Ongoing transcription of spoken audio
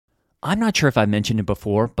I'm not sure if I mentioned it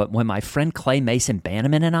before, but when my friend Clay Mason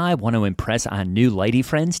Bannerman and I want to impress our new lady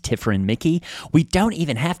friends, Tiffer and Mickey, we don't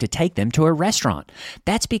even have to take them to a restaurant.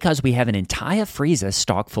 That's because we have an entire freezer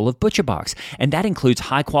stocked full of ButcherBox, and that includes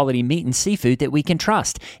high-quality meat and seafood that we can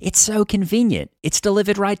trust. It's so convenient. It's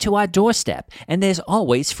delivered right to our doorstep, and there's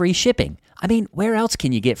always free shipping. I mean, where else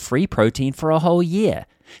can you get free protein for a whole year?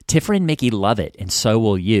 Tiffer and Mickey love it, and so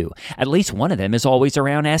will you. At least one of them is always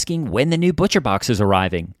around asking when the new ButcherBox is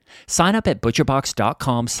arriving. Sign up at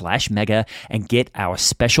butcherbox.com/mega and get our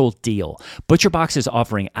special deal. ButcherBox is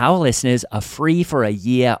offering our listeners a free for a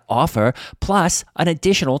year offer, plus an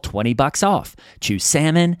additional $20 off. Choose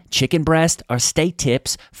salmon, chicken breast, or steak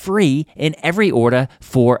tips free in every order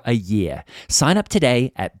for a year. Sign up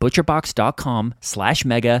today at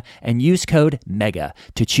butcherbox.com/mega and use code MEGA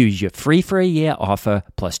to choose your free for a year offer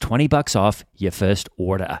plus $20 off your first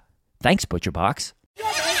order. Thanks, ButcherBox.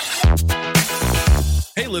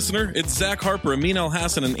 Hey listener, it's Zach Harper, Amin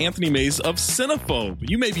Al-Hassan, and Anthony Mays of Cinephobe.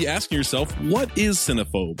 You may be asking yourself, what is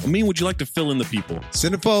Cinephobe? Amin, would you like to fill in the people?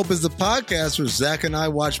 Cinephobe is the podcast where Zach and I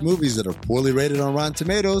watch movies that are poorly rated on Rotten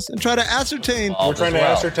Tomatoes and try to ascertain... We're trying to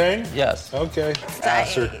ascertain? Yes. Okay.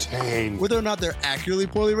 Ascertain. whether or not they're accurately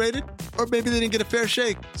poorly rated, or maybe they didn't get a fair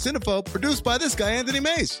shake. Cinephobe, produced by this guy, Anthony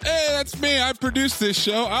Mays. Hey, that's me. I produced this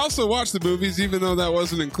show. I also watch the movies, even though that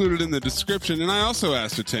wasn't included in the description, and I also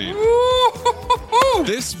ascertain.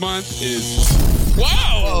 This month is...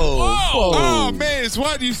 Whoa! Whoa. Oh, Maze,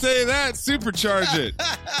 why do you say that? Supercharge it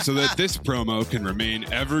so that this promo can remain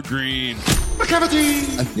evergreen.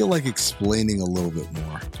 I feel like explaining a little bit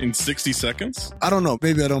more. In 60 seconds? I don't know.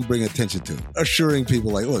 Maybe I don't bring attention to it. Assuring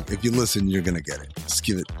people like, look, if you listen, you're going to get it. Just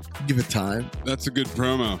give it time. That's a good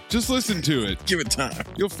promo. Just listen to it. Give it time.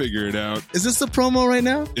 You'll figure it out. Is this the promo right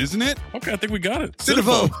now? Isn't it? Okay, I think we got it.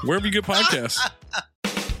 Cinephobe. Wherever you get podcasts.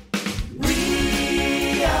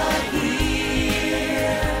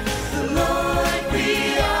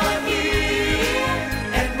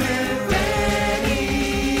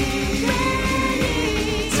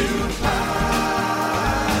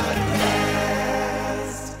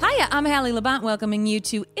 I'm Hallie Labont, welcoming you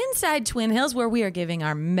to Inside Twin Hills, where we are giving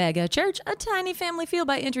our mega church a tiny family feel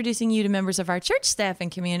by introducing you to members of our church staff and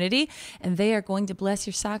community, and they are going to bless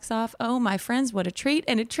your socks off. Oh, my friends, what a treat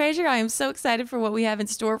and a treasure. I am so excited for what we have in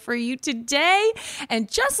store for you today. And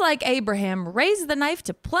just like Abraham raised the knife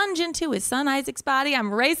to plunge into his son Isaac's body,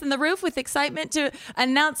 I'm raising the roof with excitement to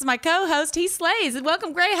announce my co-host. He slays.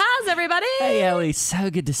 Welcome, Gray Haas, everybody. Hey, Ellie, so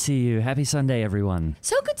good to see you. Happy Sunday, everyone.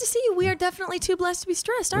 So good to see you. We are definitely too blessed to be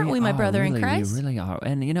stressed, aren't we, my brother really, in Christ? We really are.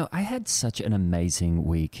 And, you know, I had such an amazing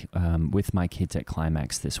week with my kids at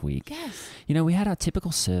Climax this week. Yes. You know, we had our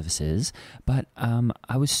typical services, but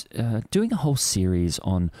I was doing a whole series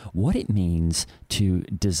on what it means to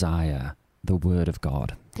desire the Word of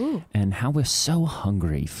God. Ooh. And how we're so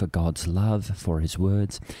hungry for God's love, for His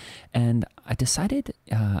words. And I decided...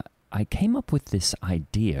 I came up with this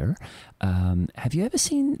idea. Have you ever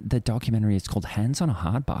seen the documentary? It's called Hands on a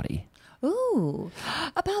Hard Body. Ooh,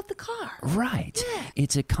 about the car. Right. Yeah.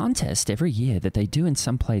 It's a contest every year that they do in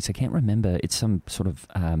some place. I can't remember. It's some sort of,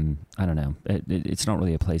 I don't know. It's not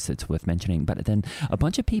really a place that's worth mentioning. But then a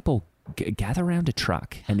bunch of people gather around a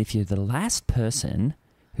truck. And if you're the last person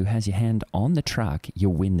who has your hand on the truck, you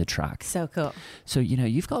win the truck. So cool. So, you know,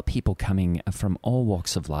 you've got people coming from all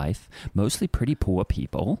walks of life, mostly pretty poor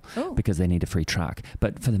people because they need a free truck.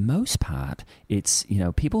 But for the most part, it's, you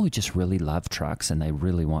know, people who just really love trucks and they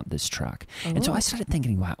really want this truck. And so I started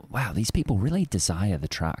thinking, wow, these people really desire the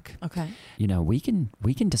truck. Okay. You know, we can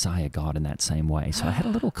desire God in that same way. So I had a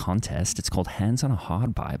little contest. It's called Hands on a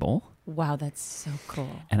Hard Bible. Wow, that's so cool.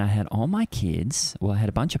 And I had all my kids, I had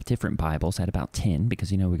a bunch of different Bibles. I had about 10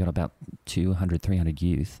 because, you know, we got about 200, 300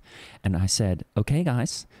 youth. And I said, okay,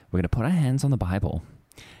 guys, we're going to put our hands on the Bible.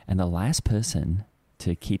 And the last person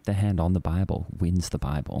to keep their hand on the Bible wins the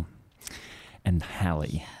Bible. And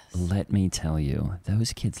Hallie, let me tell you,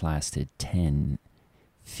 those kids lasted 10,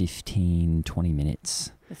 15, 20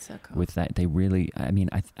 minutes. That's so cool. With that, they really, I mean,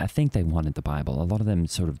 I think they wanted the Bible. A lot of them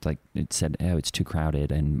sort of like, it said, oh, it's too crowded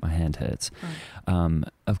and my hand hurts. Right.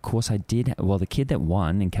 Of course, I did, the kid that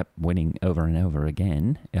won and kept winning over and over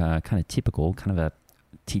again, kind of typical, kind of a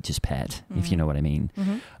teacher's pet, if you know what I mean.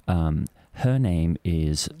 Mm-hmm. Her name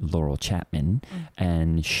is Laurel Chapman,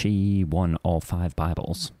 and she won all 5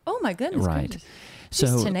 Bibles. Oh, my goodness. Right. Gracious.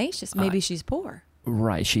 She's tenacious. Maybe she's poor.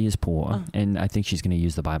 Right, she is poor, and I think she's going to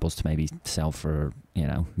use the Bibles to maybe sell for,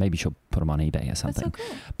 maybe she'll put them on eBay or something. That's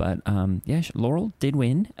so cool. But Laurel did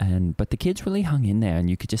win, but the kids really hung in there, and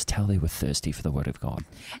you could just tell they were thirsty for the Word of God.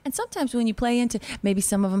 And sometimes when you play into, maybe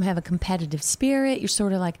some of them have a competitive spirit, you're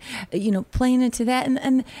sort of like, playing into that,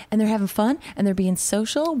 and they're having fun, and they're being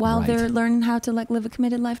social while they're learning how to live a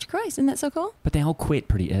committed life to Christ. Isn't that so cool? But they all quit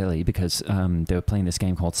pretty early because they were playing this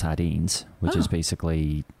game called Sardines, which is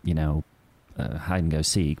basically, hide and go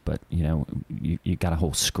seek, but you got a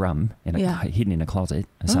whole scrum hidden in a closet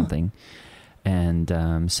or something, and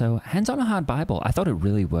so Hands on a Hard Bible. I thought it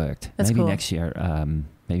really worked. That's maybe cool. next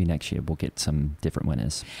year we'll get some different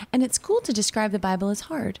winners. And it's cool to describe the Bible as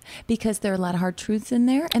hard because there are a lot of hard truths in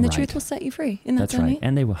there, and the truth will set you free. Isn't that That's so right. neat?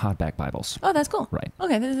 And they were hardback Bibles. Oh, that's cool. Right.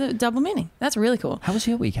 Okay, there's a double meaning. That's really cool. How was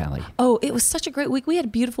your week, Hallie? Oh, it was such a great week. We had a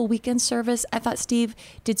beautiful weekend service. I thought Steve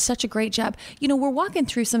did such a great job. We're walking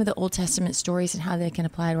through some of the Old Testament stories and how they can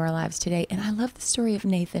apply to our lives today. And I love the story of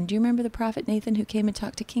Nathan. Do you remember the prophet Nathan who came and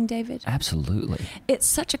talked to King David? Absolutely. It's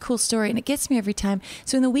such a cool story, and it gets me every time.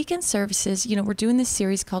 So in the weekend services, we're doing this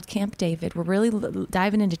series called Camp David. We're really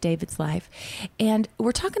diving into David's life. And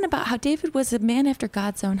we're talking about how David was a man after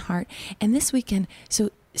God's own heart. And this weekend,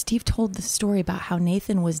 Steve told the story about how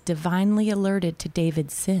Nathan was divinely alerted to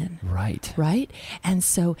David's sin. Right. Right? And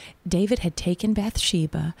so David had taken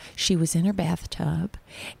Bathsheba. She was in her bathtub,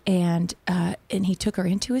 and he took her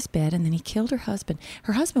into his bed, and then he killed her husband.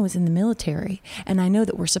 Her husband was in the military, and I know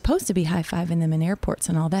that we're supposed to be high-fiving them in airports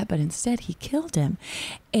and all that, but instead he killed him.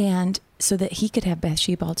 And so that he could have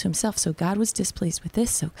Bathsheba all to himself. So God was displeased with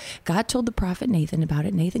this. So God told the prophet Nathan about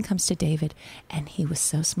it. Nathan comes to David, and he was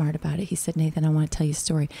so smart about it. He said, Nathan, I want to tell you a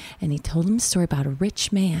story. And he told him a story about a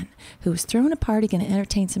rich man who was throwing a party, going to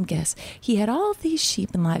entertain some guests. He had all these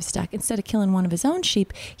sheep and livestock. Instead of killing one of his own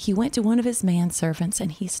sheep, he went to one of his manservants,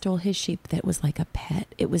 and he stole his sheep that was like a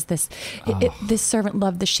pet. It was this servant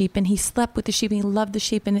loved the sheep, and he slept with the sheep, and he loved the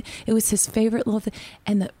sheep, and it was his favorite little thing.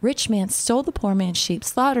 And the rich man stole the poor man's sheep,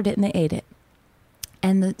 slaughtered it, and they ate it.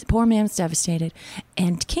 And the poor man was devastated.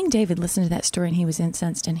 And King David listened to that story, and he was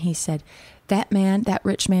incensed, and he said, that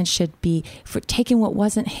rich man should be for taking what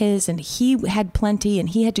wasn't his, and he had plenty, and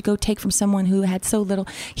he had to go take from someone who had so little.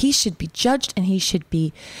 He should be judged, and he should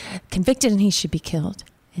be convicted, and he should be killed.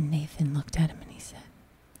 And Nathan looked at him, and he said,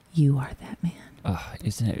 you are that man. Oh,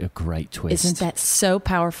 isn't it a great twist? Isn't that so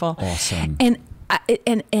powerful? Awesome. And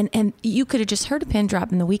you could have just heard a pin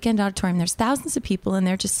drop in the weekend auditorium. There's thousands of people, and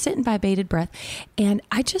they're just sitting by bated breath. And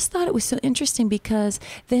I just thought it was so interesting because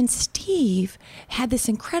then Steve had this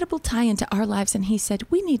incredible tie into our lives, and he said,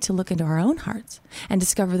 we need to look into our own hearts and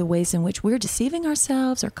discover the ways in which we're deceiving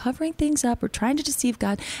ourselves or covering things up or trying to deceive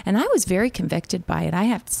God. And I was very convicted by it, I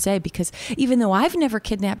have to say, because even though I've never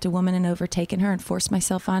kidnapped a woman and overtaken her and forced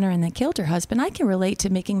myself on her and then killed her husband, I can relate to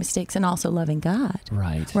making mistakes and also loving God.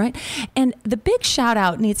 Right. Right? And the big shout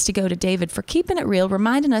out needs to go to David for keeping it real,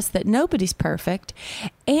 reminding us that nobody's perfect,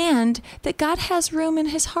 and that God has room in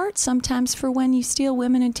his heart sometimes for when you steal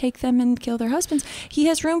women and take them and kill their husbands. He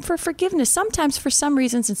has room for forgiveness, sometimes for some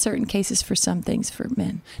reasons, in certain cases for some things for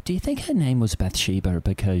men. Do you think her name was Bathsheba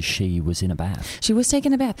because she was in a bath? She was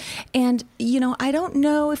taking a bath. And, I don't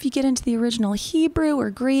know if you get into the original Hebrew or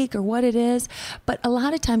Greek or what it is, but a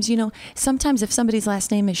lot of times, sometimes if somebody's last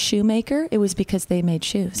name is Shoemaker, it was because they made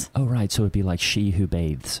shoes. Oh, right. So it'd be like she who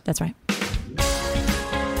bathes. That's right.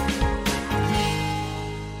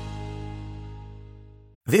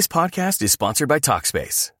 This podcast is sponsored by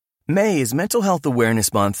Talkspace. May is Mental Health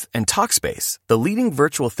Awareness Month, and Talkspace, the leading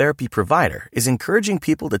virtual therapy provider, is encouraging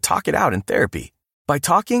people to talk it out in therapy. By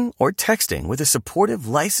talking or texting with a supportive,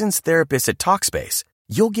 licensed therapist at Talkspace,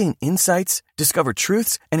 you'll gain insights, discover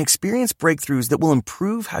truths, and experience breakthroughs that will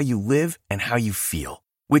improve how you live and how you feel.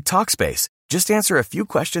 With Talkspace, just answer a few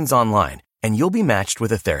questions online, and you'll be matched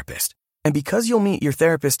with a therapist. And because you'll meet your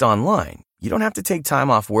therapist online, you don't have to take time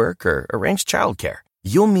off work or arrange childcare.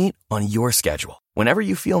 You'll meet on your schedule, whenever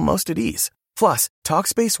you feel most at ease. Plus,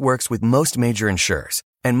 Talkspace works with most major insurers,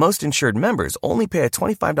 and most insured members only pay a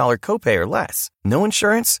 $25 copay or less. No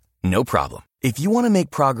insurance? No problem. If you want to make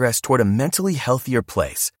progress toward a mentally healthier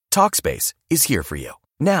place, Talkspace is here for you.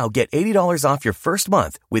 Now get $80 off your first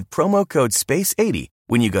month with promo code SPACE80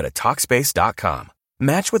 when you go to Talkspace.com.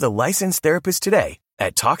 Match with a licensed therapist today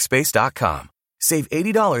at Talkspace.com. Save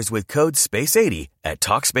 $80 with code SPACE80 at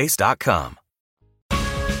Talkspace.com.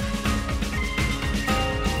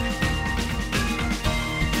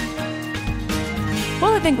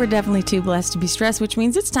 Well, would think we're definitely too blessed to be stressed, which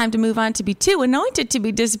means it's time to move on to be too anointed to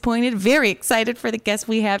be disappointed. Very excited for the guest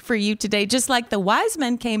we have for you today. Just like the wise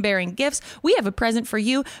men came bearing gifts, we have a present for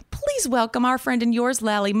you. Please welcome our friend and yours,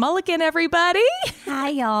 Lally Mulligan, everybody. Hi,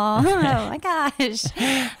 y'all. Oh, my gosh.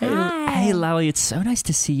 Hi. Hey, Lally, it's so nice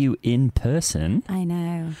to see you in person. I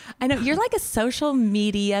know. You're like a social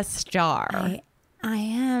media star. I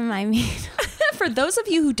am. I mean... For those of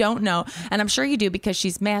you who don't know, and I'm sure you do because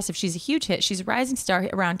she's massive, she's a huge hit, she's a rising star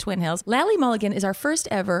around Twin Hills. Lally Mulligan is our first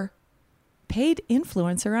ever paid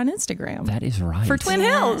influencer on Instagram. That is right. For Twin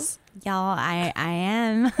Hills. Y'all, I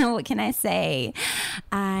am. What can I say?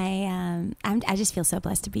 I just feel so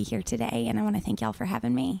blessed to be here today, and I want to thank y'all for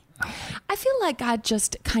having me. I feel like God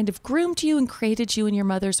just kind of groomed you and created you in your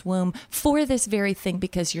mother's womb for this very thing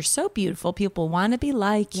because you're so beautiful. People want to be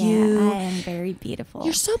like you. Yeah, I am very beautiful.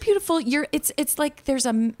 You're so beautiful. It's like there's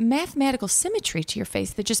a mathematical symmetry to your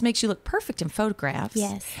face that just makes you look perfect in photographs.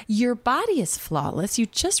 Yes. Your body is flawless. You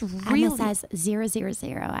just really... I'm a size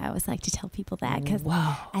 000. I always like to tell people that because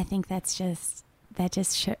I think that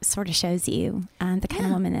just sort of shows you the kind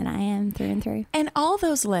of woman that I am through and through. And all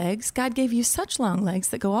those legs, God gave you such long legs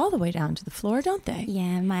that go all the way down to the floor, don't they?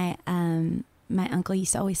 Yeah, my uncle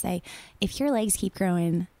used to always say, if your legs keep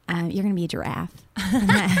growing, you're going to be a giraffe.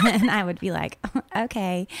 And I would be like,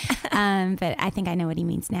 okay. But I think I know what he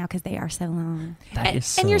means now because they are so long. That is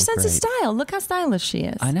so and your sense of great. style. Look how stylish she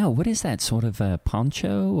is. I know. What is that, sort of a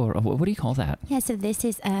poncho? Or what do you call that? Yeah, so this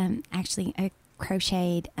is actually a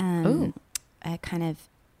crocheted a kind of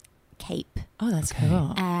cape. Oh, that's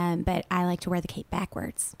cool. But I like to wear the cape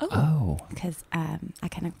backwards. Oh. Because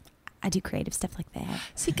I do creative stuff like that.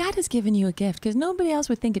 See, God has given you a gift because nobody else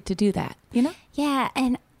would think it to do that, you know? Yeah,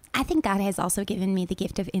 and I think God has also given me the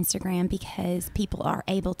gift of Instagram because people are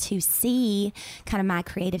able to see kind of my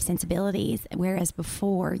creative sensibilities, whereas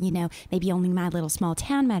before, maybe only my little small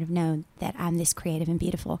town might have known that I'm this creative and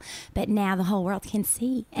beautiful. But now the whole world can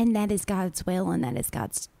see, and that is God's will, and that is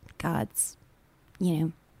God's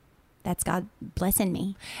that's God blessing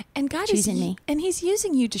me. And God choosing me. And he's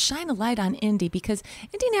using you to shine a light on Indy because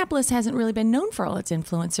Indianapolis hasn't really been known for all its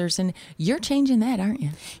influencers, and you're changing that, aren't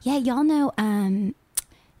you? Yeah, y'all know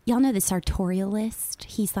the sartorialist.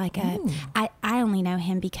 He's like I only know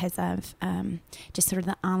him because of just sort of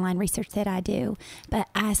the online research that I do. But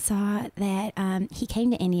I saw that he came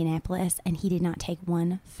to Indianapolis and he did not take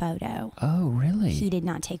one photo. Oh, really? He did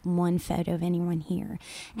not take one photo of anyone here.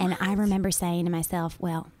 And I remember saying to myself,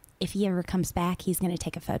 well, if he ever comes back, he's going to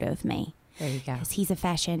take a photo of me. There you go. Because he's a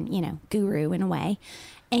fashion, guru in a way.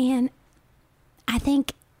 And I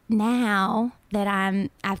think now that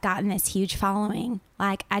I've gotten this huge following,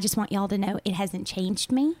 like, I just want y'all to know it hasn't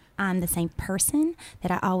changed me. I'm the same person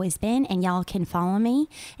that I always been, and y'all can follow me,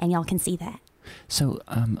 and y'all can see that. So,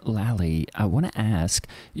 Lally, I want to ask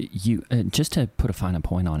you, just to put a finer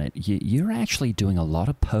point on it, you're actually doing a lot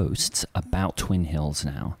of posts about Twin Hills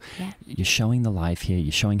now. Yeah. You're showing the life here.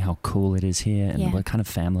 You're showing how cool it is here and what kind of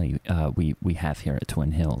family we have here at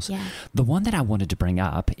Twin Hills. Yeah. The one that I wanted to bring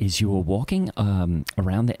up is you were walking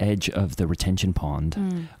around the edge of the retention pond,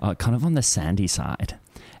 kind of on the sandy side.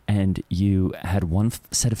 And you had one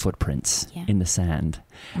set of footprints in the sand.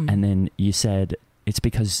 And then you said, it's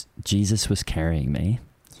because Jesus was carrying me.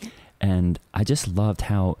 And I just loved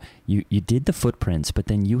how you did the footprints, but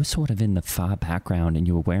then you were sort of in the far background and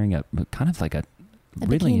you were wearing a kind of like a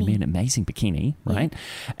really bikini. Amazing bikini, right?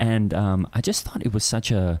 Yeah. And I just thought it was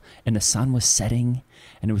and the sun was setting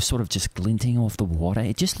and it was sort of just glinting off the water.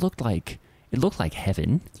 It just looked like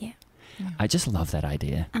heaven. Yeah. I just love that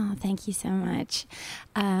idea. Oh, thank you so much.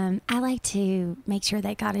 I like to make sure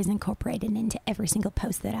that God is incorporated into every single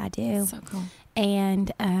post that I do. So cool.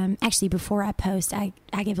 And actually, before I post, I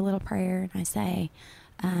give a little prayer and I say,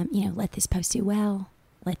 let this post do well.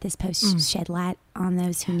 Let this post shed light on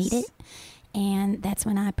those who need it. And that's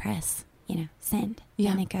when I press, send.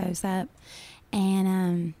 Yeah. And it goes up.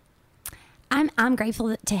 And I'm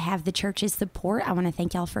grateful to have the church's support. I want to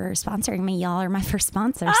thank y'all for sponsoring me. Y'all are my first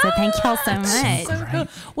sponsor, so thank y'all so much. So cool.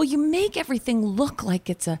 Well, you make everything look like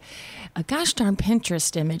it's a gosh darn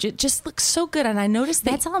Pinterest image. It just looks so good, and I noticed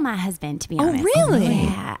that. That's all my husband, to be honest. Oh, really?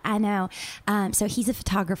 Yeah, I know. So he's a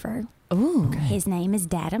photographer. Ooh. Okay. His name is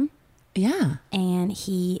Datum. Yeah. And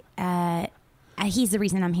he's the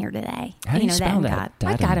reason I'm here today. How do you spell that?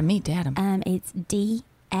 I gotta meet Datum. It's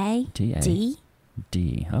D-A-D-D.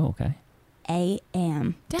 D. Oh, okay.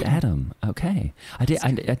 A-M. Datum. Okay. I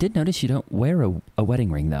did notice you don't wear a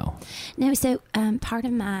wedding ring, though. No, so part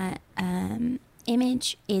of my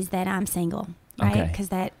image is that I'm single, right? Because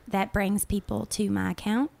that brings people to my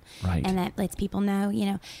account. Right. And that lets people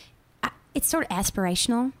know, it's sort of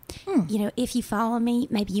aspirational. You know, if you follow me,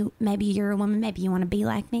 maybe you're a woman, maybe you want to be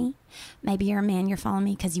like me. Maybe you're a man, you're following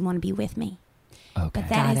me because you want to be with me. Okay. But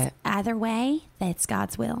that is either way, that's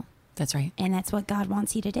God's will. That's right. And that's what God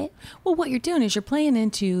wants you to do. Well, what you're doing is you're playing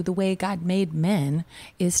into the way God made men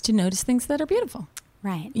is to notice things that are beautiful.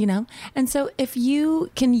 Right. You know? And so if you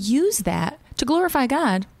can use that to glorify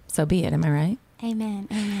God, so be it. Am I right? Amen.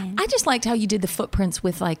 Amen. I just liked how you did the footprints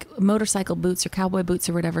with like motorcycle boots or cowboy boots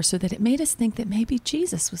or whatever, so that it made us think that maybe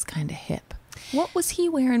Jesus was kind of hip. What was he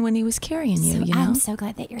wearing when he was carrying you? So You know? I'm so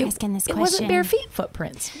glad that you're asking this question. It wasn't bare feet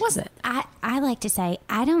footprints, was it? I like to say,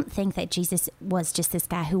 I don't think that Jesus was just this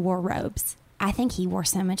guy who wore robes. I think he wore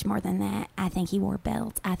so much more than that. I think he wore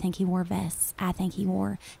belts. I think he wore vests. I think he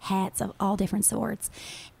wore hats of all different sorts.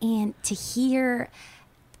 And to hear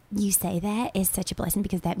you say that is such a blessing,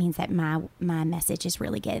 because that means that my message is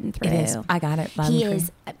really getting through. It is. I got it. He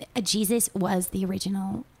is. Jesus was the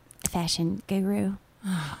original fashion guru.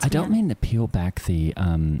 I don't mean to peel back the.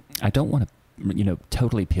 I don't want to,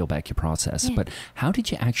 totally peel back your process. Yeah. But how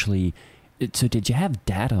did you actually? So did you have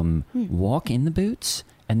Datum walk in the boots?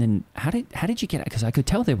 And then how did you get it? Because I could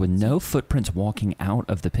tell there were no footprints walking out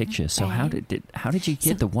of the picture. So how did you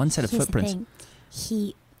get the one set of footprints?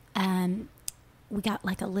 We got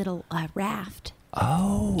like a little raft.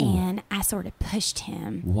 Oh. And I sort of pushed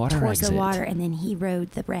him Water towards exit. the water, and then he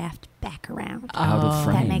rode the raft back around. Out of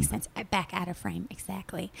frame. That makes sense. Back out of frame,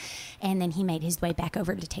 exactly. And then he made his way back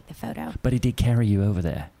over to take the photo. But he did carry you over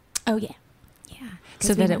there. Oh, yeah. Yeah.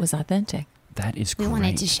 So that it was authentic. That is We great.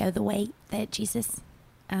 wanted to show the weight that Jesus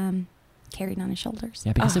carried on his shoulders.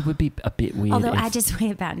 Yeah, because it would be a bit weird. Although I if- just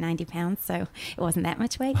weigh about 90 pounds, so it wasn't that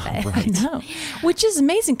much weight. But Right. No, which is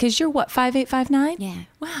amazing because you're what, 5'8", 5'9"? Yeah.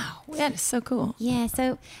 Wow, that is so cool. Yeah,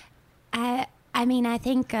 so I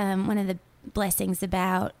think one of the blessings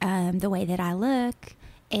about the way that I look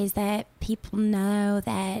is that people know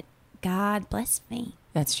that God blessed me.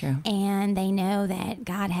 That's true. And they know that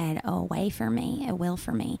God had a way for me, a will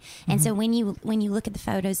for me. And so when you look at the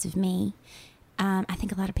photos of me, I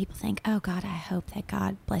think a lot of people think, oh, God, I hope that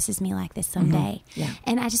God blesses me like this someday. Yeah.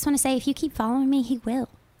 And I just want to say, if you keep following me, he will.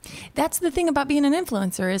 That's the thing about being an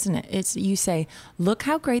influencer, isn't it? It's you say, look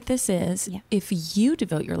how great this is. Yeah. If you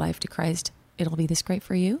devote your life to Christ, it'll be this great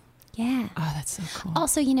for you. Yeah. Oh, that's so cool.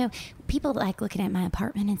 Also, people like looking at my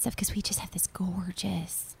apartment and stuff because we just have this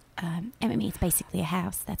gorgeous, it's basically a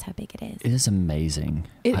house. That's how big it is. It is amazing.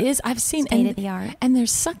 It is. I've seen State of the art. And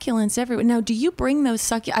there's succulents everywhere. Now, do you bring those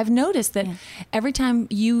succulents? I've noticed that every time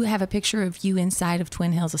you have a picture of you inside of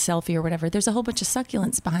Twin Hills, a selfie or whatever, there's a whole bunch of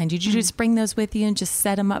succulents behind you. Did you just bring those with you and just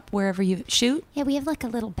set them up wherever you shoot? Yeah, we have like a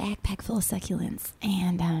little backpack full of succulents.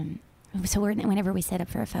 And so whenever we set up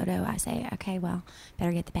for a photo, I say, okay, well,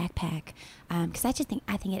 better get the backpack. Because I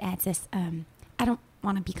think it adds this, I don't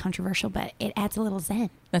want to be controversial, but it adds a little zen.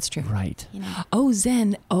 That's true. Right. Oh,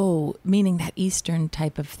 Zen. Oh, meaning that Eastern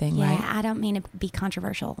type of thing, Yeah, right? I don't mean to be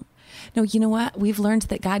controversial. No, you know what? We've learned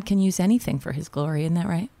that God can use anything for his glory. Isn't that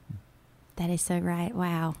right? That is so right.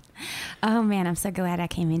 Wow. Oh, man, I'm so glad I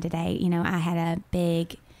came in today. I had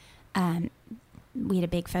we had a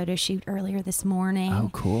big photo shoot earlier this morning. Oh,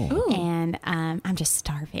 cool. Ooh. And I'm just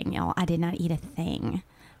starving, y'all. I did not eat a thing.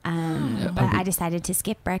 But I decided to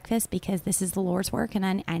skip breakfast because this is the Lord's work,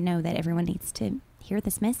 and I know that everyone needs to hear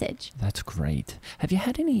this message. That's great. Have you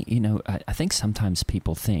had any, I think sometimes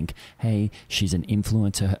people think, hey, she's an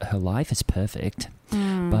influencer, her life is perfect.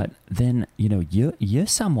 But then, you're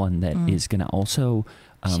someone that is going to also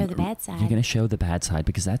Show the bad side. You're going to show the bad side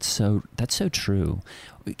because that's so true.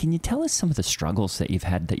 Can you tell us some of the struggles that you've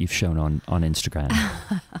had that you've shown on Instagram?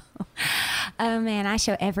 Oh, man, I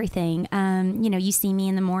show everything. You see me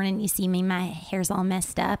in the morning, you see me, my hair's all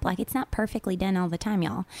messed up. Like, it's not perfectly done all the time,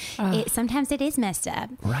 y'all. Sometimes it is messed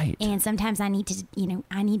up. Right. And sometimes I need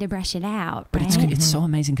to brush it out. But right? it's so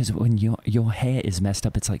amazing because when your hair is messed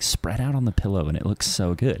up, it's like spread out on the pillow and it looks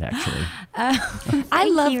so good, actually. I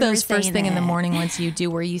love you those for first saying thing in the that. morning ones you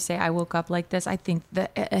do where you say, I woke up like this. I think the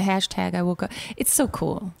hashtag I woke up. It's so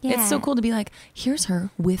cool. Yeah. It's so cool to be like, here's her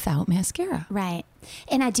without mascara. Right.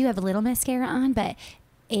 And I do have a little mascara on, but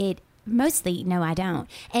mostly, no, I don't.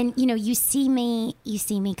 And, you see me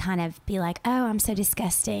kind of be like, oh, I'm so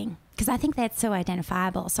disgusting. Because I think that's so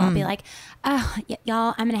identifiable. So I'll be like, oh,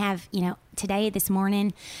 y'all, I'm going to have, today, this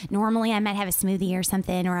morning, normally I might have a smoothie or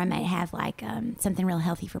something, or I might have like something real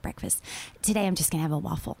healthy for breakfast. Today, I'm just going to have a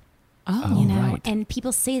waffle. Oh, right. And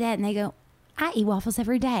people see that and they go, I eat waffles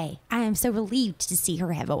every day. I am so relieved to see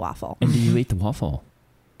her have a waffle. And do you eat the waffle?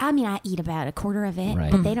 I mean, I eat about a quarter of it, Right.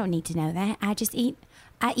 but they don't need to know that. I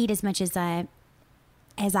eat as much as I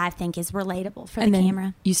think is relatable for And the then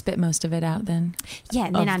camera. you spit most of it out then? Yeah,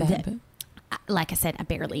 and then of I'm that, done. like I said, I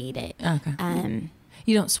barely eat it. Okay.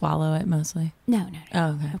 You don't swallow it mostly? No.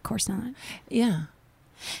 Oh, okay. Of course not. Yeah.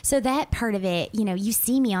 So that part of it, you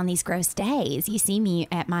see me on these gross days. You see me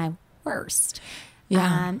at my worst.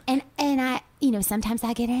 Yeah. And I, sometimes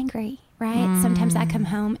I get angry, right? Sometimes I come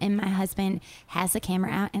home and my husband has the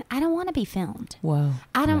camera out and I don't want to be filmed. Whoa.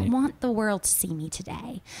 I don't want the world to see me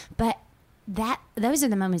today. But those are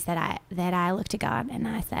the moments that I look to God and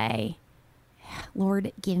I say,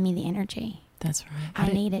 Lord, give me the energy. That's right.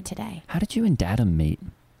 I need it today. How did you and Datum meet?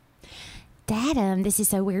 Datum, this is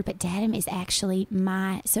so weird, but Datum is actually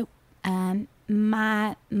my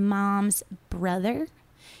mom's brother,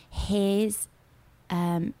 his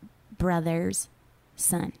brother's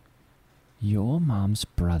son. Your mom's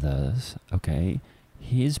brother's, okay.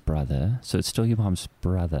 His brother, so it's still your mom's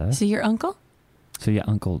brother. So your uncle? So your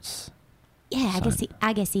uncle's Yeah, son.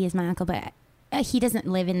 I guess he is my uncle, but he doesn't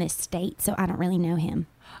live in this state, so I don't really know him.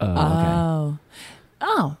 Oh, okay.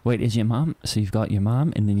 Oh. Wait, is your mom, so you've got your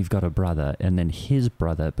mom and then you've got a brother and then his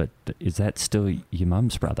brother, but is that still your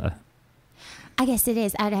mom's brother? I guess it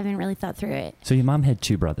is. I haven't really thought through it. So your mom had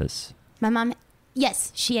two brothers? My mom,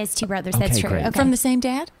 yes, she has two brothers. Okay, That's true. great. Okay. From the same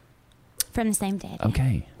dad? From the same dad. Yeah.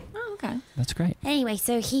 Okay. Oh, okay. That's great. Anyway,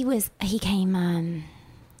 so he was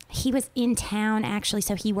in town actually.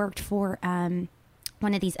 So he worked for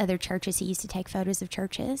one of these other churches. He used to take photos of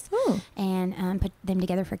churches and put them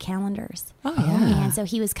together for calendars. Oh, yeah. And so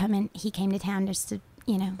he came to town just to,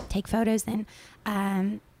 take photos. And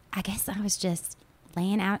I guess I was just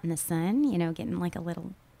laying out in the sun, getting like a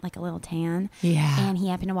little tan. Yeah. And he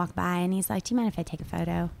happened to walk by and he's like, do you mind if I take a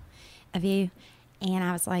photo of you? And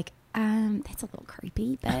I was like, that's a little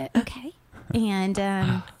creepy, but okay. And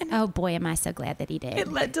oh boy, am I so glad that he did.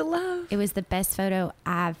 It led to love. It was the best photo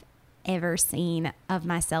I've ever seen of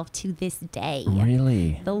myself to this day.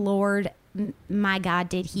 Really? The Lord, my God,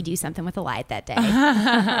 did he do something with the light that day?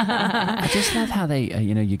 I just love how they,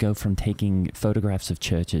 you go from taking photographs of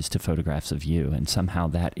churches to photographs of you, and somehow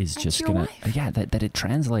that is That's just your gonna, wife. that it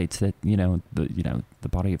translates that the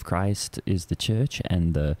body of Christ is the church,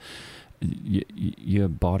 and your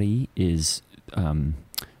body is, I'm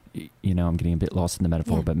getting a bit lost in the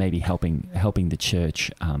metaphor, but maybe helping the church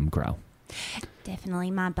grow. Definitely,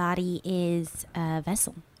 my body is a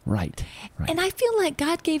vessel. Right. And I feel like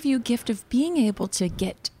God gave you a gift of being able to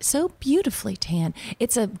get so beautifully tan.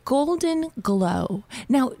 It's a golden glow.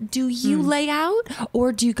 Now, do you lay out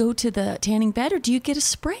or do you go to the tanning bed or do you get a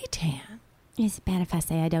spray tan? Is it bad if I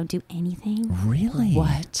say I don't do anything? Really?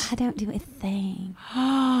 What? I don't do a thing.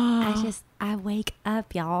 I wake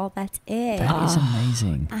up, y'all. That's it. That is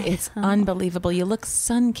amazing. It's unbelievable. You look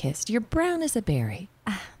sun-kissed. You're brown as a berry.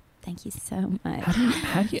 Thank you so much.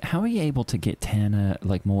 How are you able to get tan,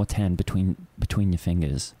 more tan between your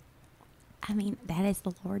fingers? I mean, that is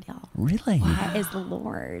the Lord, y'all. Really? That is the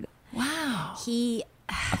Lord. Wow.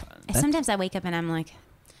 Sometimes I wake up and I'm like,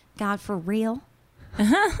 God, for real? But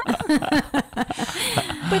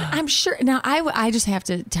I'm sure now I just have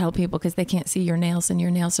to tell people because they can't see your nails, and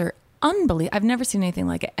your nails are unbelievable. I've never seen anything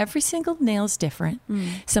like it. Every single nail is different.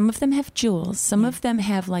 Some of them have jewels. Some of them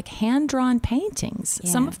have like hand-drawn paintings.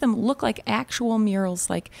 Some of them look like actual murals.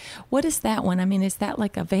 Like, what is that one? I mean, is that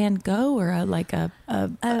like a Van Gogh or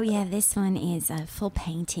Oh yeah, this one is a full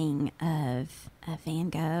painting of a Van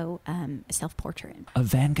Gogh self-portrait. A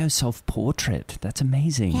Van Gogh self-portrait. That's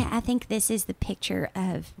amazing. Yeah, I think this is the picture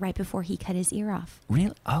of right before he cut his ear off.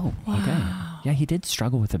 Really? Oh, okay. Yeah, he did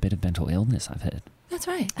struggle with a bit of mental illness, I've heard. That's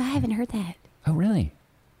right. I haven't heard that. Oh, really?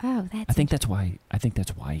 Oh, that's. I think that's why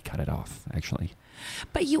he cut it off, actually.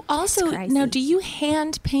 But you also now, do you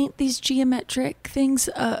hand paint these geometric things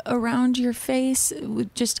around your face,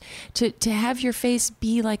 just to have your face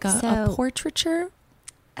be like a portraiture?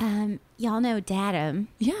 Y'all know Datum.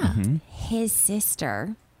 Yeah. Mm-hmm. His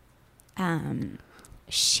sister.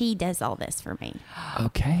 She does all this for me.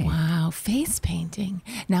 Okay. Wow, face painting.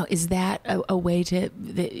 Now, is that a way to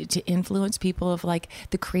influence people of like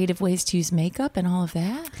the creative ways to use makeup and all of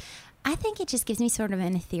that? I think it just gives me sort of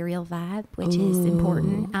an ethereal vibe, which is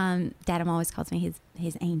important. Datum always calls me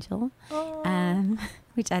his angel,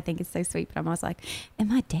 which I think is so sweet. But I'm always like,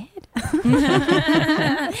 am I dead?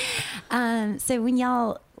 So when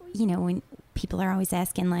y'all, when people are always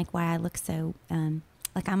asking like why I look so,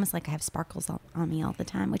 like almost like I have sparkles on me all the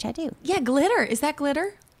time, which I do. Yeah, glitter. Is that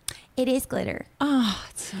glitter? It is glitter. Oh,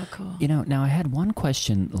 it's so cool. Now I had one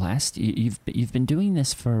question last. You've been doing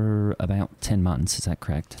this for about 10 months. Is that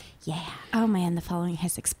correct? Yeah. Oh man, the following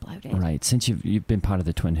has exploded. Right. Since you've been part of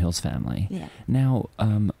the Twin Hills family. Yeah. Now,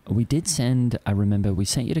 We did send, I remember we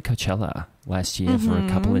sent you to Coachella last year for a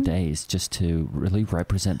couple of days just to really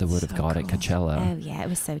represent the Word of God at Coachella. Oh, yeah. It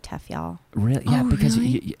was so tough, y'all. Really? Yeah, because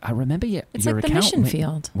really? I remember It's your like the account mission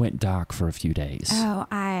field. went dark for a few days. Oh,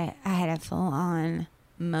 I had a full-on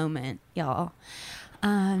moment, y'all.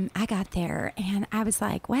 I got there, and I was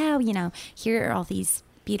like, wow, here are all these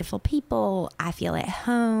beautiful people. I feel at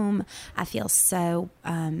home. I feel so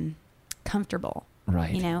comfortable.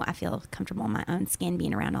 Right. I feel comfortable in my own skin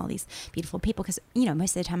being around all these beautiful people because,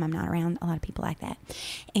 most of the time I'm not around a lot of people like that.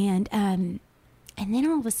 And then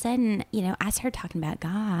all of a sudden, I started talking about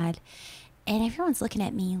God, and everyone's looking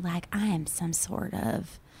at me like I am some sort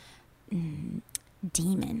of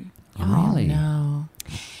demon. Really? Oh, no.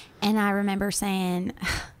 And I remember saying,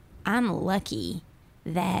 I'm lucky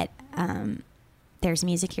that there's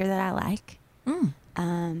music here that I like.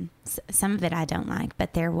 Some of it I don't like,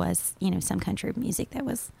 but there was, some country music that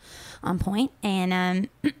was on point. And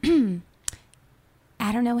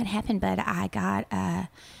I don't know what happened, but I got, I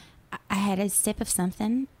had a sip of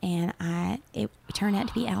something, and it turned out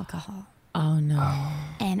to be alcohol. Oh, no.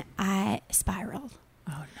 And I spiraled.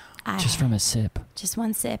 Oh, no. Just from a sip. Just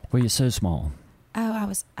one sip. Well, you're so small.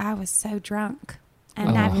 Oh, I was so drunk,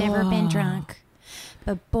 and I've never been drunk,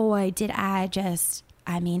 but boy, did I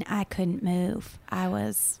I couldn't move.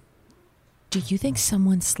 Do you think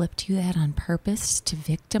someone slipped you that on purpose to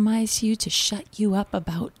victimize you, to shut you up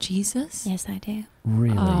about Jesus? Yes, I do.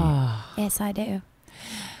 Really? Yes, I do.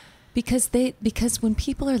 Because when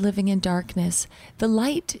people are living in darkness, the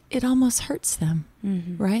light, it almost hurts them,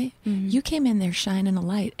 right? Mm-hmm. You came in there shining a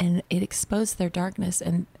light, and it exposed their darkness,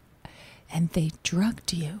 and they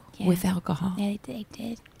drugged you with alcohol. Yeah, they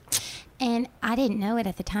did. And I didn't know it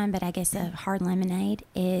at the time, but I guess a hard lemonade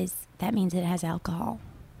that means it has alcohol.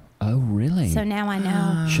 Oh, really? So now I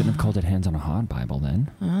know. Shouldn't have called it Hands on a Hard Bible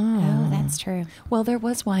then. Oh, that's true. Well, there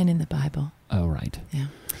was wine in the Bible. Oh, right. Yeah.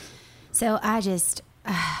 So I just,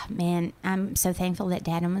 man, I'm so thankful that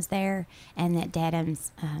Dadam was there, and that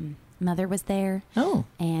Dadam's mother was there. Oh.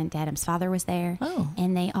 And Dadam's father was there. Oh.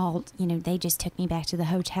 And they all, they just took me back to the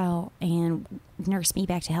hotel and nursed me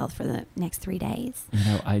back to health for the next 3 days.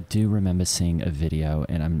 I do remember seeing a video,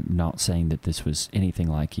 and I'm not saying that this was anything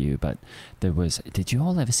like you, but did you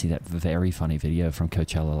all ever see that very funny video from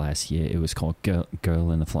Coachella last year? It was called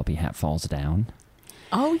Girl in the Floppy Hat Falls Down.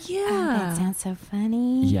 Oh, yeah. Oh, that sounds so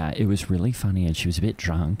funny. Yeah, it was really funny, and she was a bit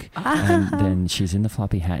drunk. And then she's in the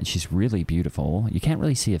floppy hat, and she's really beautiful. You can't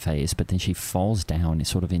really see her face, but then she falls down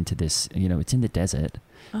sort of into this, it's in the desert.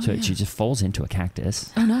 So she just falls into a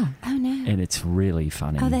cactus. Oh, no. Oh, no. And it's really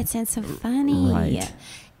funny. Oh, that sounds so funny. Right.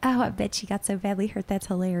 Oh, I bet she got so badly hurt. That's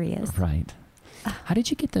hilarious. Right. How did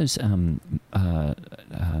you get those, what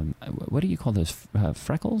do you call those,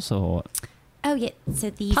 freckles or... Oh, yeah.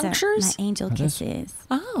 So these Punctures? are my angel kisses.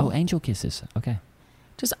 Oh, angel kisses. Okay.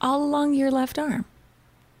 Just all along your left arm.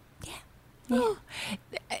 Yeah. Oh.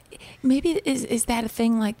 Maybe is that a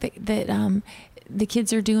thing like that the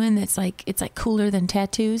kids are doing that's like, it's like cooler than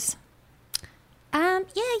tattoos?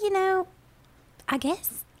 Yeah, I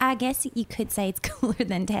guess you could say it's cooler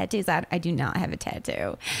than tattoos. I do not have a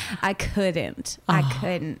tattoo. I couldn't. I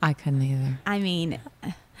couldn't either. I mean,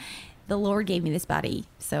 the Lord gave me this body,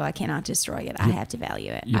 so I cannot destroy it. I have to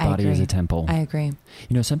value it. Your body is a temple. I agree.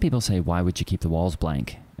 Some people say, why would you keep the walls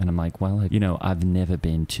blank? And I'm like, well, I've never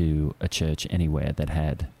been to a church anywhere that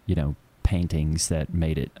had, paintings that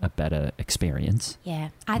made it a better experience. Yeah,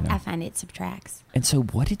 I find it subtracts. And so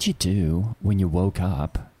what did you do when you woke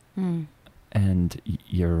up and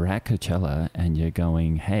you're at Coachella and you're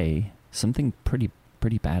going, hey, something pretty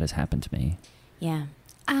bad has happened to me? Yeah.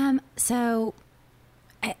 So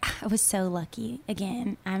I was so lucky.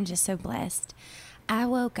 Again, I'm just so blessed. I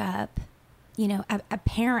woke up,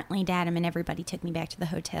 apparently Dadam and everybody took me back to the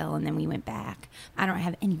hotel, and then we went back. I don't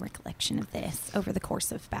have any recollection of this over the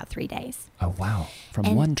course of about 3 days. Oh, wow.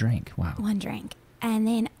 From one drink. Wow. One drink. And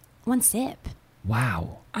then one sip.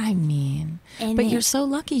 Wow. I mean, but you're so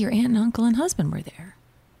lucky your aunt and uncle and husband were there.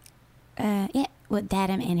 Yeah, well,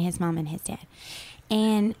 Dadam and his mom and his dad.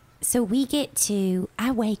 And so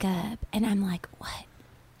I wake up, and I'm like, what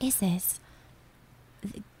is this?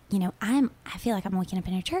 I feel like I'm waking up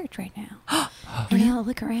in a church right now. And I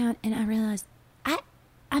look around, and I realize, I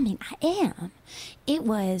am. It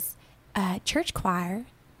was a church choir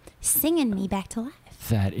singing me back to life.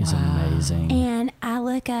 That is amazing. And I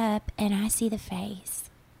look up, and I see the face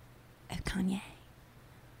of Kanye.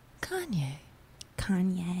 Kanye.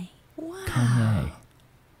 Wow.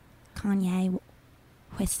 Kanye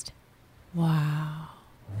West. Wow.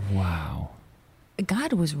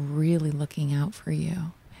 God was really looking out for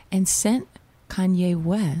you and sent Kanye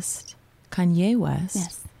West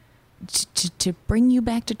Yes. to bring you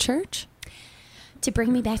back to church? To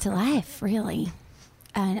bring me back to life, really.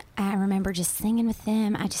 And I remember just singing with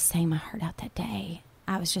them. I just sang my heart out that day.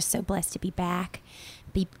 I was just so blessed to be back,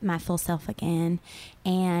 be my full self again.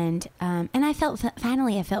 And I felt,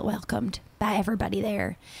 finally I felt welcomed by everybody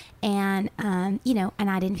there. And, and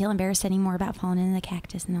I didn't feel embarrassed anymore about falling into the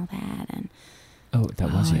cactus and all that. And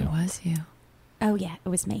that was you. It was you. Oh, yeah, it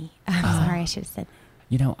was me. I'm sorry, I should have said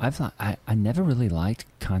that. I never really liked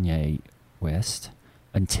Kanye West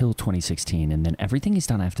until 2016. And then everything he's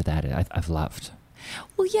done after that, I've loved.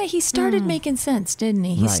 Well, yeah, he started making sense, didn't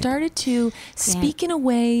he? He started to speak in a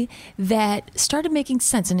way that started making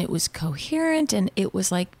sense, and it was coherent, and it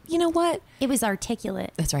was like, you know what? It was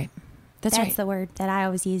articulate. That's right. That's right. the word that I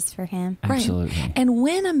always use for him. Absolutely. Right. And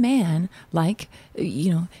when a man like,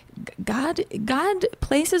 God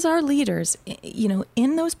places our leaders,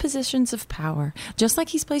 in those positions of power, just like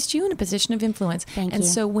he's placed you in a position of influence. Thank you.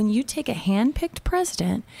 So when you take a hand-picked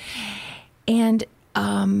president and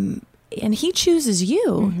he chooses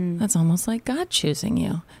you, that's almost like God choosing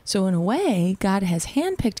you. So in a way, God has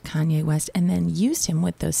handpicked Kanye West and then used him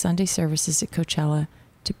with those Sunday services at Coachella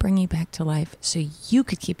to bring you back to life so you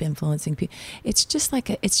could keep influencing people. It's just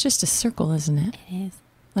a circle, isn't it? It is.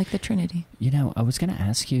 Like the Trinity. I was going to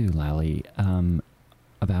ask you, Lally,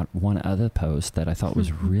 about one other post that I thought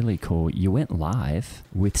was really cool. You went live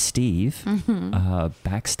with Steve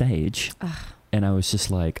backstage. And I was just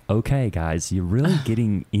like, okay, guys, you're really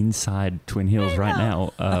getting inside Twin Hills right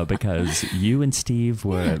now because you and Steve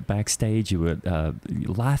were backstage. You were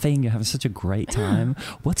laughing. You're having such a great time.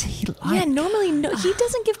 What's he like? Yeah, normally he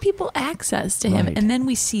doesn't give people access to him. Right. And then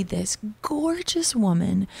we see this gorgeous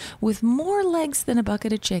woman with more legs than a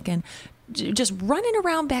bucket of chicken just running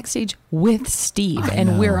around backstage with Steve.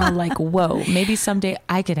 And we're all like, whoa, maybe someday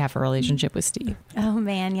I could have a relationship with Steve. Oh,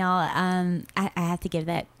 man, y'all. I have to give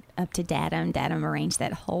that up to Datum. Datum arranged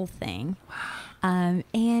that whole thing. Wow.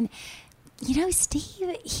 And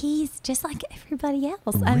Steve, he's just like everybody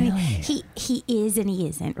else. Really? I mean, he is and he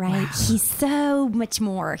isn't, right? Wow. He's so much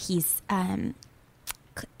more. He's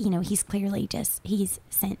he's clearly he's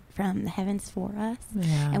sent from the heavens for us.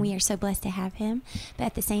 Yeah. And we are so blessed to have him. But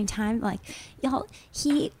at the same time, like, y'all,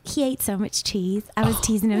 he ate so much cheese. I was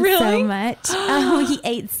teasing him so much. Oh, he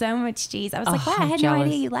ate so much cheese. I was like, wow, I had no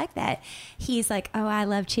idea you like that. He's like, oh, I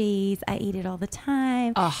love cheese. I eat it all the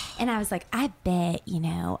time. And I was like, I bet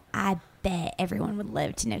everyone would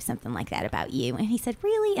love to know something like that about you. And he said,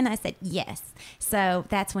 really? And I said, yes. So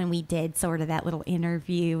that's when we did sort of that little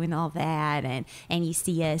interview and all that. And you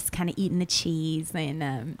see us kind of eating the cheese.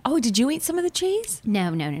 And did you eat some of the cheese?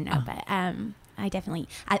 No. But I definitely,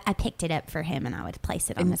 I picked it up for him and I would place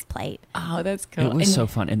it on his plate. Oh, that's cool. It was so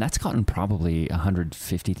fun. And that's gotten probably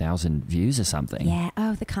 150,000 views or something. Yeah.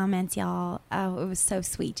 Oh, the comments, y'all. Oh, it was so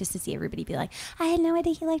sweet just to see everybody be like, I had no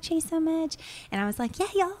idea he liked cheese so much. And I was like, yeah,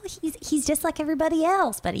 y'all, he's just like everybody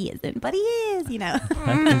else, but he isn't, but he is,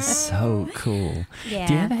 That is so cool. Yeah.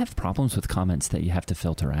 Do you ever have problems with comments that you have to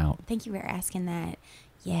filter out? Thank you for asking that.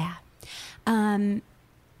 Yeah.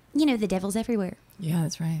 The devil's everywhere. Yeah,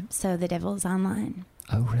 that's right. So the devil is online.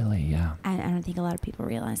 Oh, really? Yeah. I don't think a lot of people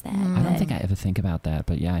realize that. I don't think I ever think about that,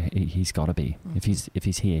 but yeah, he's got to be. If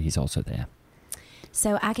he's here, he's also there.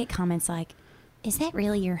 So I get comments like, "Is that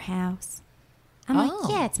really your house?" I'm like,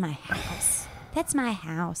 "Yeah, it's my house. That's my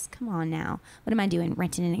house. Come on now. What am I doing?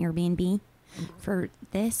 Renting an Airbnb for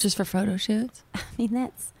this? Just for photo shoots?" I mean,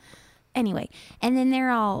 that's anyway. And then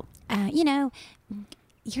they're all,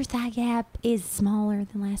 your thigh gap is smaller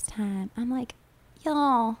than last time. I'm like,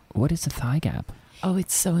 y'all. What is a thigh gap? Oh,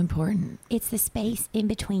 it's so important. It's the space in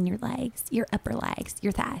between your legs, your upper legs,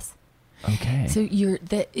 your thighs. Okay. So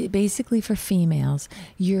basically for females,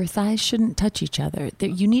 your thighs shouldn't touch each other.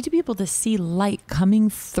 You need to be able to see light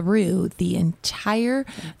coming through the entire,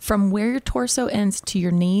 from where your torso ends to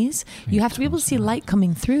your knees. You have to be able to see light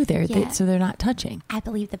coming through there, so they're not touching. I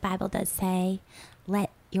believe the Bible does say,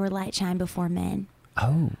 let your light shine before men.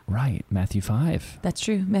 Oh, right. Matthew 5. That's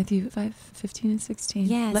true. Matthew 5, 15 and 16.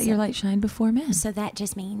 Yeah, let your light shine before men. So that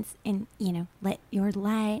just means, let your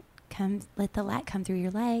light come, let the light come through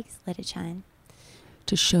your legs, let it shine.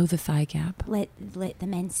 To show the thigh gap. Let the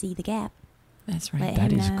men see the gap. That's right.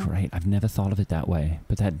 That is great. I've never thought of it that way,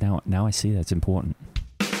 but that now I see that's important.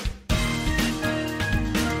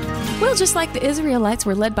 Well, just like the Israelites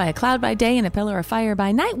were led by a cloud by day and a pillar of fire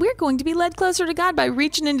by night, we're going to be led closer to God by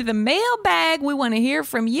reaching into the mailbag. We want to hear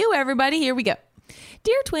from you, everybody. Here we go.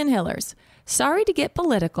 Dear Twin Hillers, sorry to get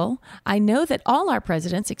political. I know that all our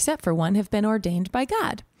presidents, except for one, have been ordained by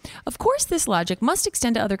God. Of course, this logic must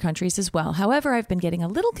extend to other countries as well. However, I've been getting a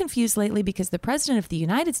little confused lately because the president of the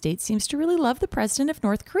United States seems to really love the president of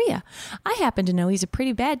North Korea. I happen to know he's a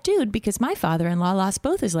pretty bad dude because my father-in-law lost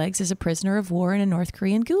both his legs as a prisoner of war in a North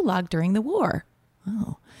Korean gulag during the war.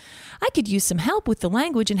 Oh. I could use some help with the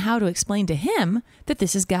language and how to explain to him that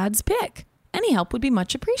this is God's pick. Any help would be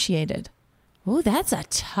much appreciated. Oh, that's a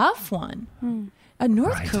tough one. A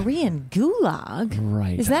North Korean gulag?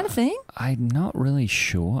 Right. Is that a thing? I'm not really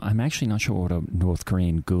sure. I'm actually not sure what a North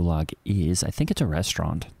Korean gulag is. I think it's a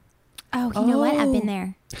restaurant. Oh, you know what? I've been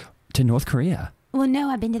there. To North Korea? Well, no,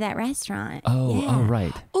 I've been to that restaurant. Oh,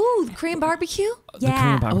 right. Ooh, the Korean barbecue? The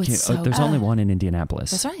Korean barbecue. it's so There's only one in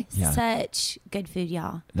Indianapolis. That's right. Yeah. Such good food,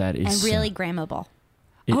 y'all. That is. And really grammable.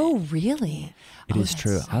 Oh, really? It is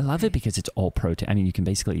true. So I love it because it's all protein. I mean, you can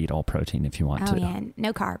basically eat all protein if you want Oh, to. yeah.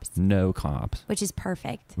 No carbs, No carbs. which is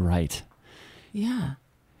perfect. Right. Yeah.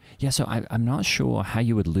 Yeah, so I'm not sure how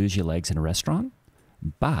you would lose your legs in a restaurant,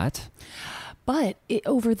 but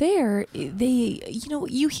over there,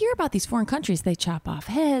 you hear about these foreign countries. They chop off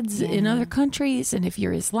heads in other countries. And if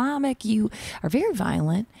you're Islamic, you are very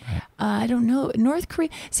violent. Right. I don't know. North Korea.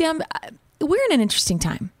 See, we're in an interesting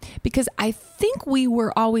time because I think we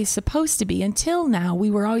were always supposed to be, until now, we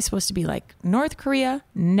were always supposed to be like North Korea,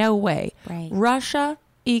 no way. Right. Russia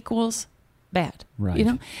equals bad. Right. You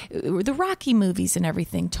know, the Rocky movies and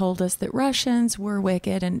everything told us that Russians were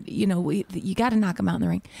wicked and, you got to knock them out in the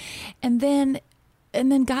ring. And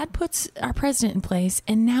then God puts our president in place.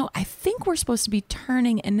 And now I think we're supposed to be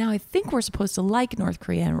turning. And now I think we're supposed to like North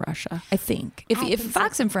Korea and Russia. I think. If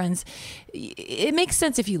Fox and Friends, it makes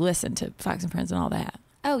sense if you listen to Fox and Friends and all that.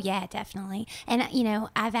 Oh, yeah, definitely. And,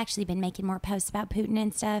 I've actually been making more posts about Putin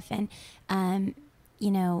and stuff. And,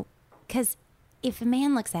 because if a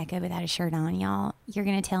man looks that good without a shirt on, y'all, you're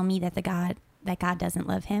going to tell me that God doesn't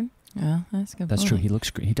love him? Yeah, that's good. that's true.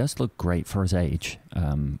 He does look great for his age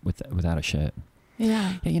without a shirt.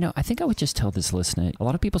 Yeah. Yeah, I think I would just tell this listener, a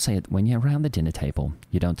lot of people say that when you're around the dinner table,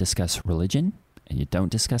 you don't discuss religion and you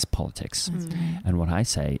don't discuss politics. Right. And what I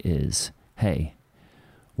say is, hey,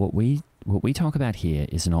 what we talk about here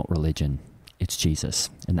is not religion. It's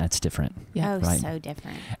Jesus, and that's different. Yeah. Oh, right? so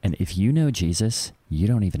different. And if you know Jesus, you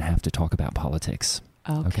don't even have to talk about politics.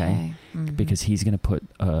 Okay? Mm-hmm. Because he's going to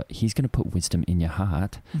put wisdom in your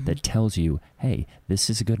heart that tells you, hey, this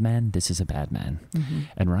is a good man, this is a bad man. Mm-hmm.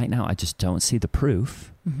 And right now, I just don't see the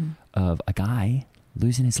proof of a guy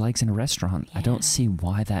losing his legs in a restaurant. Yeah. I don't see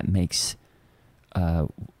why that makes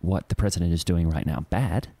what the president is doing right now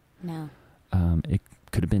bad. No. It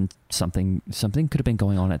could have been something could have been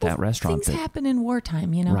going on at that restaurant. Things happen in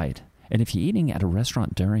wartime, Right. And if you're eating at a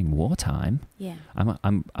restaurant during wartime, Yeah.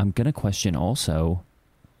 I'm going to question also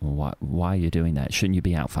why you're doing that. Shouldn't you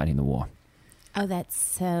be out fighting the war? Oh, that's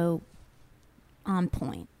so on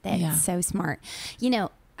point. That's Yeah. so smart.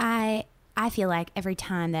 I feel like every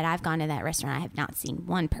time that I've gone to that restaurant, I have not seen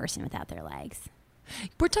one person without their legs.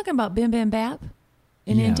 We're talking about Bim Bam Bap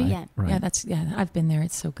in Yeah, Indy. Yeah. right. I've been there.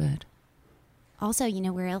 It's so good. Also,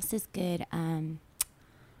 where else is good?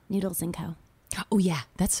 Noodles & Co. Oh yeah,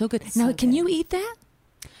 that's so good. It's Now, so can good. you eat that?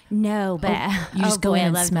 No, but you just go in I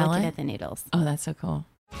and love smell looking it? at the noodles. Oh, that's so cool.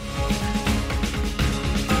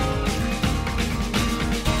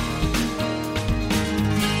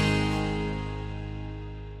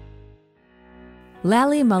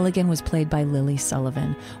 Lally Mulligan was played by Lily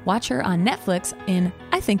Sullivan. Watch her on Netflix in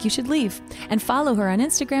I Think You Should Leave. And follow her on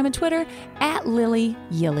Instagram and Twitter at Lily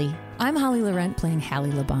Yilly. I'm Holly Laurent playing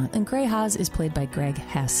Hallie Labont, and Gray Haas is played by Greg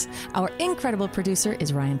Hess. Our incredible producer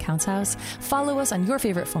is Ryan Countshouse. Follow us on your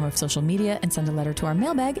favorite form of social media and send a letter to our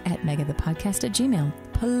mailbag at megathepodcast@gmail.com.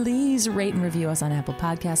 Please rate and review us on Apple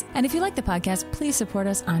Podcasts. And if you like the podcast, please support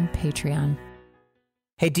us on Patreon.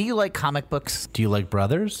 Hey, do you like comic books? Do you like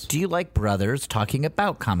brothers? Do you like brothers talking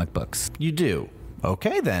about comic books? You do.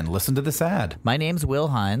 Okay, then, listen to this ad. My name's Will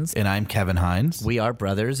Hines. And I'm Kevin Hines. We are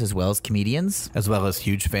brothers as well as comedians. As well as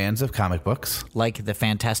huge fans of comic books. Like the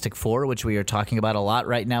Fantastic Four, which we are talking about a lot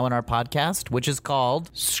right now in our podcast, which is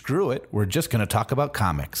called Screw It, we're just going to talk about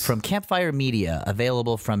comics. From Campfire Media,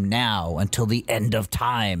 available from now until the end of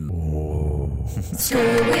time. Screw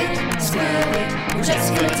it, we're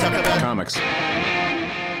just gonna talk about Comics.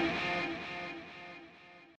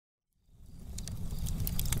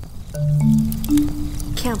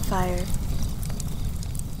 Campfire.